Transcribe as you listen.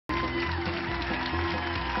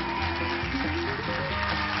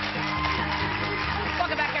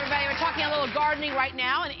full of gardening right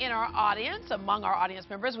now, and in our audience, among our audience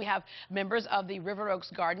members, we have members of the River Oaks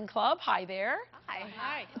Garden Club. Hi there. Hi.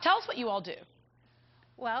 Hi. Tell us what you all do.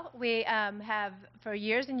 Well, we have for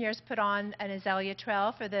years and years put on an azalea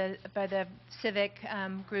trail for the civic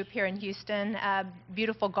group here in Houston.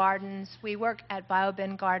 Beautiful gardens. We work at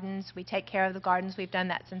BioBin Gardens. We take care of the gardens. We've done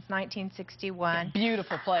that since 1961.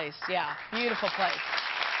 Beautiful place. Yeah, beautiful place.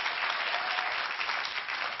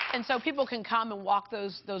 And so people can come and walk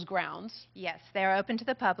those grounds. Yes, they're open to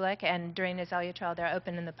the public, and during Azalea Trail, they're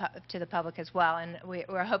open to the public as well. And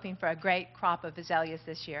we're hoping for a great crop of azaleas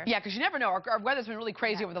this year. Yeah, because you never know. Our weather's been really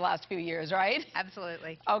crazy over the last few years, right?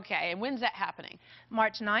 Absolutely. Okay, and when's that happening?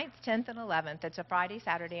 March 9th, 10th, and 11th. It's a Friday,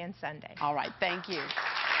 Saturday, and Sunday. All right, thank you.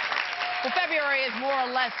 Well, February is more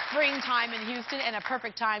or less springtime in Houston and a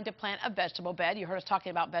perfect time to plant a vegetable bed. You heard us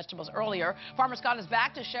talking about vegetables earlier. Farmer Scott is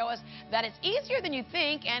back to show us that it's easier than you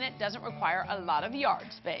think and it doesn't require a lot of yard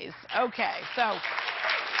space. Okay, so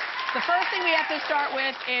the first thing we have to start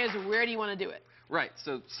with is where do you want to do it? Right,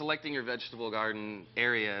 so selecting your vegetable garden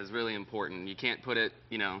area is really important. You can't put it,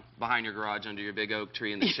 you know, behind your garage under your big oak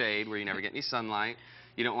tree in the shade where you never get any sunlight.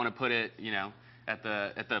 You don't want to put it, you know, at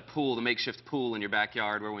the pool, the makeshift pool in your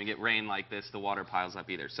backyard where when you get rain like this, the water piles up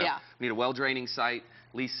either. So we need a well-draining site.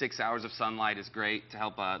 At least 6 hours of sunlight is great to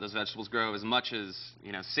help those vegetables grow. As much as,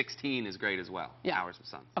 you know, 16 is great as well, hours of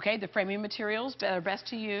sun. Okay, the framing materials that are best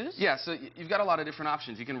to use? Yeah, so you've got a lot of different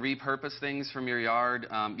options. You can repurpose things from your yard.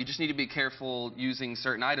 You just need to be careful using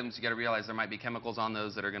certain items. You got to realize there might be chemicals on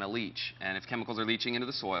those that are going to leach. And if chemicals are leaching into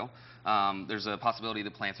the soil, there's a possibility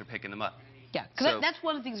the plants are picking them up. Yeah, because that's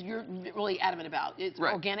one of the things you're really adamant about. It's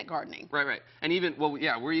organic gardening. Right. And even, well,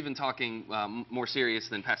 yeah, we're even talking more serious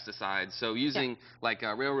than pesticides. So using, like,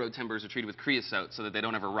 railroad timbers are treated with creosote so that they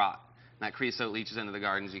don't ever rot. And that creosote leaches into the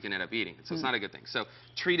gardens, you can end up eating it. So it's not a good thing. So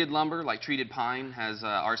treated lumber, like treated pine, has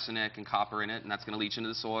arsenic and copper in it, and that's going to leach into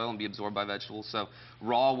the soil and be absorbed by vegetables. So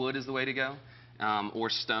raw wood is the way to go. Or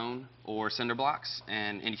stone or cinder blocks.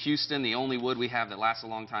 And in Houston, the only wood we have that lasts a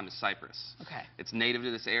long time is cypress. Okay. It's native to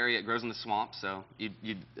this area. It grows in the swamp, so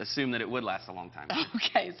you'd assume that it would last a long time.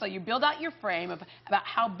 Okay, so you build out your frame about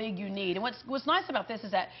how big you need. And what's nice about this is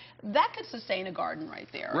that could sustain a garden right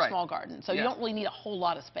there, a small garden. So you don't really need a whole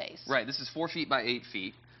lot of space. Right. This is 4 feet by 8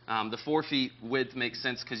 feet. The 4 feet width makes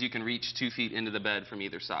sense because you can reach 2 feet into the bed from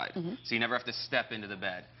either side. So you never have to step into the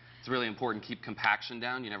bed. It's really important to keep compaction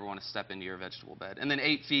down. You never want to step into your vegetable bed. And then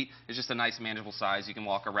 8 feet is just a nice manageable size. You can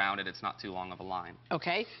walk around it. It's not too long of a line.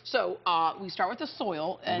 Okay. So we start with the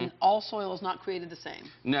soil, and all soil is not created the same.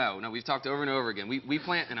 No. We've talked over and over again. We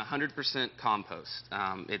plant in 100% compost.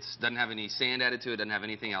 It doesn't have any sand added to it. Doesn't have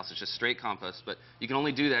anything else. It's just straight compost. But you can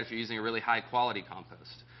only do that if you're using a really high-quality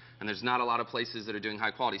compost. And there's not a lot of places that are doing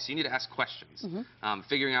high quality, so you need to ask questions.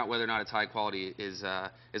 Figuring out whether or not it's high quality is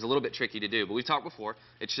a little bit tricky to do. But we've talked before,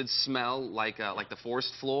 it should smell like the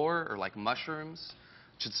forest floor or like mushrooms.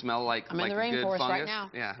 It should smell like I'm in the good rainforest fungus. right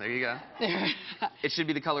now. Yeah, there you go. It should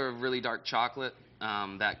be the color of really dark chocolate.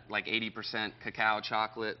 That like 80% cacao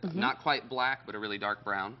chocolate, not quite black, but a really dark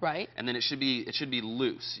brown. Right. And then it should be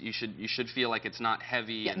loose. You should feel like it's not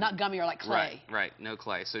heavy. Yeah, not gummy or like clay. Right. No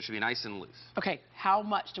clay. So it should be nice and loose. Okay. How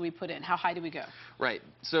much do we put in? How high do we go? Right.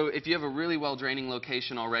 So if you have a really well draining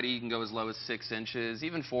location already, you can go as low as 6 inches,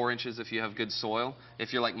 even 4 inches if you have good soil.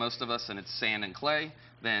 If you're like most of us and it's sand and clay,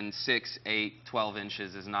 then 6, 8, 12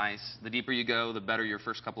 inches is nice. The deeper you go, the better your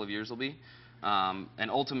first couple of years will be.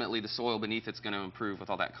 And ultimately, the soil beneath it's going to improve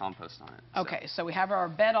with all that compost on it. Okay, so we have our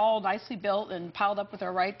bed all nicely built and piled up with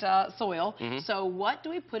our right soil. So what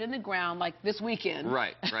do we put in the ground like this weekend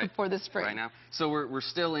for the spring? Right now. So we're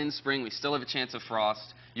still in spring. We still have a chance of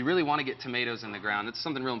frost. You really want to get tomatoes in the ground. It's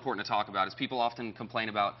something real important to talk about. Is people often complain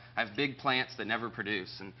about, I have big plants that never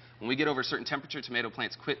produce. And when we get over a certain temperature, tomato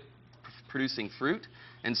plants quit producing fruit.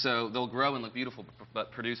 And so they'll grow and look beautiful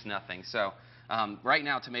but produce nothing. So right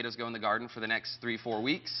now, tomatoes go in the garden for the next 3-4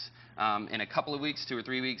 weeks. In a couple of weeks, 2 or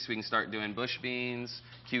 3 weeks, we can start doing bush beans,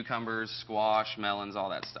 cucumbers, squash, melons, all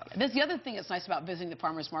that stuff. That's the other thing that's nice about visiting the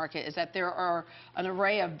farmer's market is that there are an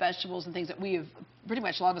array of vegetables and things that we have pretty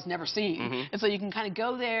much a lot of us never seen. And so you can kind of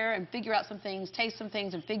go there and figure out some things, taste some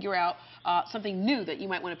things, and figure out something new that you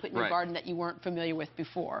might want to put in your garden that you weren't familiar with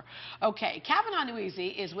before. Okay, Kavanaugh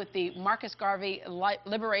Nuezy is with the Marcus Garvey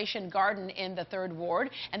Liberation Garden in the 3rd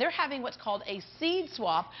Ward, and they're having what's called a seed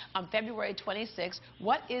swap on February 26th.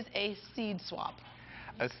 What is a seed swap?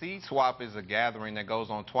 A seed swap is a gathering that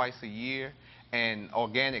goes on twice a year, and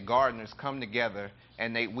organic gardeners come together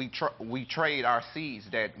and we trade our seeds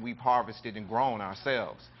that we've harvested and grown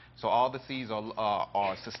ourselves. So all the seeds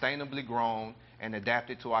are sustainably grown and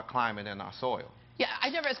adapted to our climate and our soil. Yeah,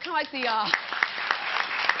 it's kind of like the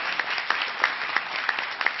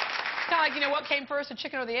kind of like, what came first, the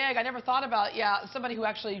chicken or the egg? I never thought about, somebody who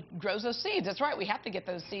actually grows those seeds. That's right. We have to get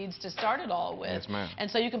those seeds to start it all with. Yes, ma'am.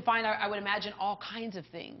 And so you can find, I would imagine, all kinds of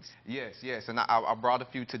things. Yes, yes. And I brought a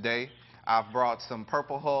few today. I've brought some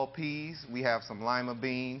purple hull peas. We have some lima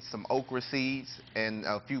beans, some okra seeds, and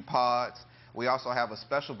a few pods. We also have a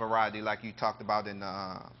special variety like you talked about in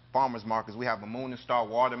farmers markets. We have a Moon and Star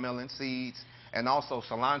watermelon seeds and also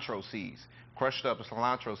cilantro seeds. Crushed up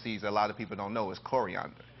cilantro seeds that a lot of people don't know is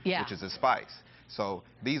coriander, which is a spice. So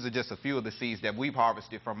these are just a few of the seeds that we've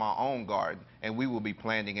harvested from our own garden, and we will be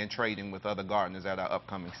planting and trading with other gardeners at our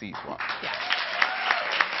upcoming seed swap. Yeah.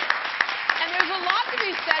 And there's a lot to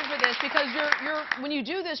be said for this because when you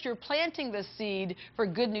do this, you're planting the seed for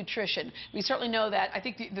good nutrition. We certainly know that. I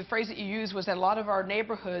think the phrase that you used was that a lot of our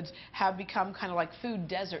neighborhoods have become kind of like food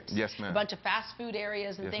deserts. Yes, ma'am. A bunch of fast food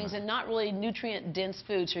areas and things, and not really nutrient-dense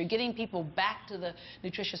food. So you're getting people back to the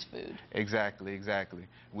nutritious food. Exactly, exactly.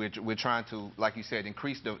 We're trying to, like you said,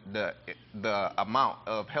 increase the amount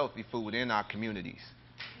of healthy food in our communities.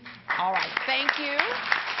 All right, thank you.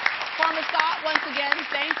 Farmer Scott, once again,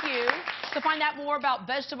 thank you. To find out more about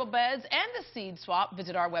vegetable beds and the seed swap,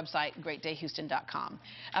 visit our website, greatdayhouston.com.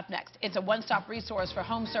 Up next, it's a one-stop resource for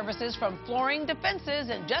home services from flooring to fences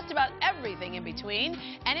and just about everything in between,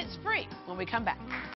 and it's free when we come back.